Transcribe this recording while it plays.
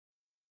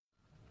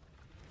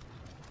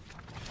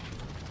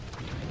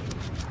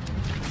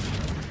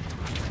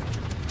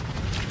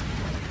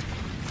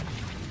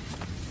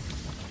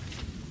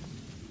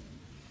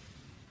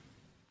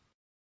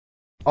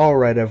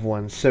Alright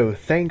everyone, so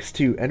thanks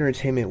to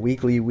Entertainment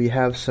Weekly, we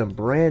have some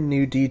brand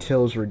new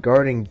details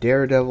regarding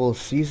Daredevil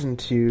Season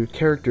 2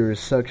 characters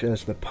such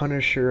as the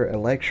Punisher,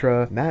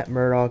 Elektra, Matt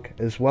Murdock,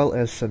 as well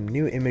as some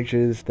new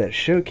images that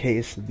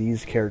showcase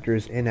these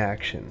characters in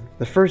action.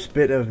 The first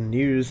bit of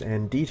news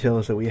and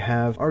details that we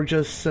have are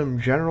just some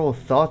general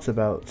thoughts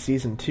about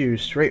Season 2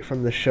 straight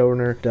from the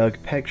showrunner Doug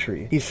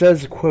Petrie. He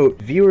says, quote,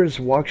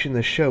 "Viewers watching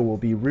the show will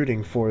be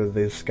rooting for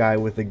this guy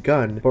with a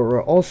gun, but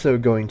we're also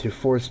going to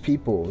force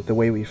people the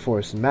way we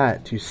force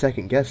Matt to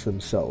second-guess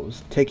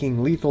themselves.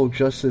 Taking lethal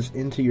justice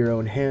into your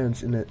own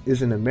hands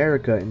is in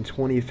America in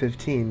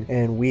 2015,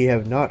 and we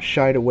have not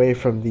shied away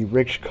from the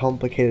rich,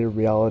 complicated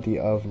reality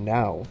of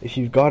now. If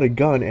you've got a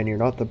gun and you're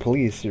not the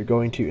police, you're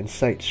going to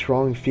incite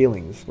strong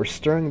feelings. We're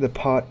stirring the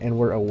pot and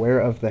we're aware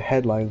of the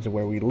headlines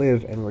where we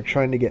live, and we're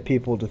trying to get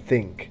people to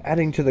think."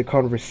 Adding to the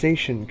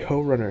conversation,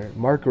 co-runner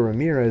Marco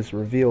Ramirez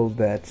revealed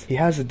that he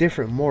has a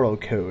different moral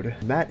code.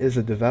 Matt is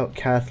a devout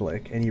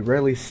Catholic, and you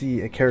rarely see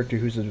a character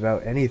who's a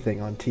devout anything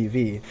on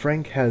TV.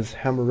 Frank has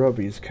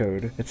Hammurabi's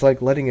code. It's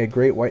like letting a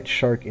great white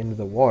shark into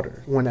the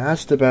water. When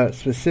asked about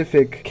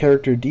specific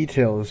character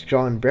details,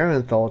 John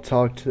Barenthal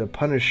talked to the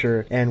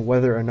Punisher and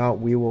whether or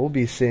not we will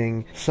be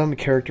seeing some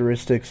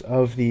characteristics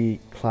of the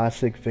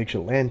classic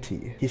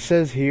vigilante. He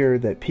says here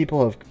that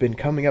people have been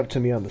coming up to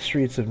me on the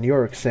streets of New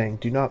York saying,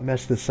 "Do not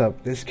mess this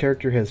up. This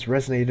character has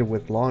resonated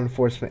with law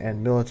enforcement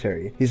and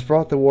military. He's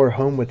brought the war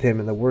home with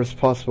him in the worst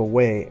possible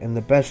way, and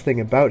the best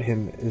thing about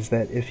him is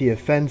that if he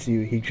offends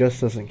you, he just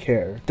doesn't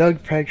care."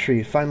 Doug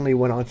Petrie finally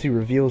went on to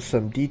reveal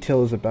some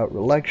details about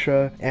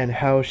Elektra and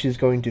how she's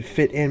going to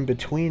fit in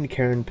between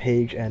Karen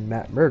Page and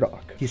Matt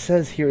Murdock. He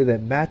says here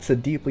that Matt's a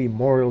deeply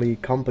morally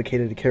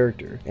complicated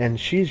character, and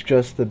she's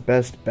just the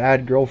best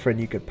bad girlfriend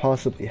you could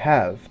possibly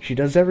have. She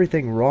does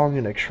everything wrong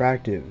and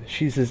attractive.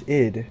 She's his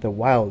id, the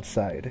wild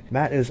side.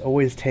 Matt is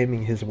always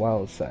taming his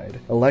wild side.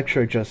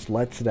 Elektra just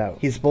lets it out.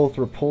 He's both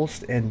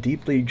repulsed and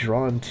deeply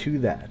drawn to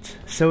that.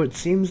 So it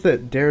seems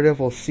that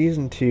Daredevil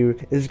Season 2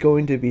 is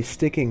going to be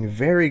sticking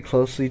very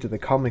closely to the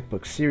comic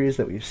book series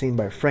that we've seen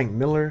by Frank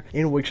Miller,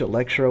 in which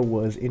Elektra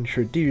was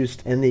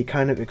introduced, and the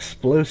kind of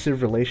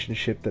explosive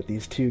relationship that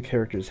these two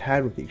characters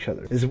had with each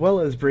other, as well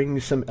as bringing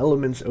some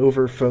elements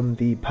over from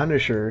the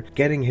Punisher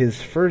getting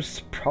his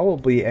first,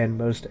 probably, and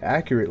most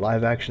accurate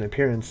live-action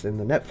appearance in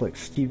the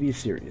Netflix TV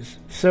series.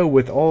 So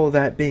with all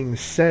that being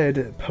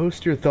said,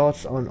 post your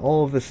thoughts on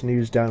all of this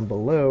news down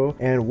below,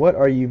 and what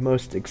are you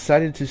most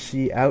excited to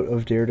see out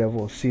of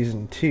Daredevil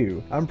Season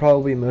 2? I'm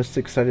probably most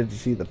excited to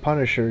see the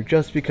Punisher,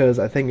 just because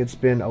I think it's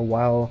been a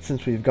while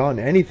since we've gotten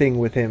anything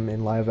with him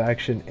in live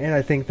action, and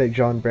I think that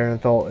John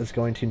Barenthal is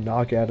going to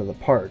knock it out of the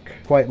park,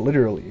 quite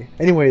literally.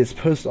 Anyways,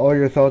 post all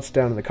your thoughts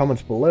down in the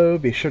comments below.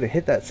 Be sure to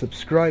hit that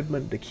subscribe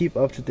button to keep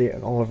up to date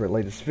on all of our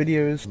latest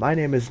videos. My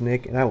name is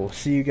Nick, and I will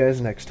see you guys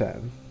next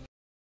time.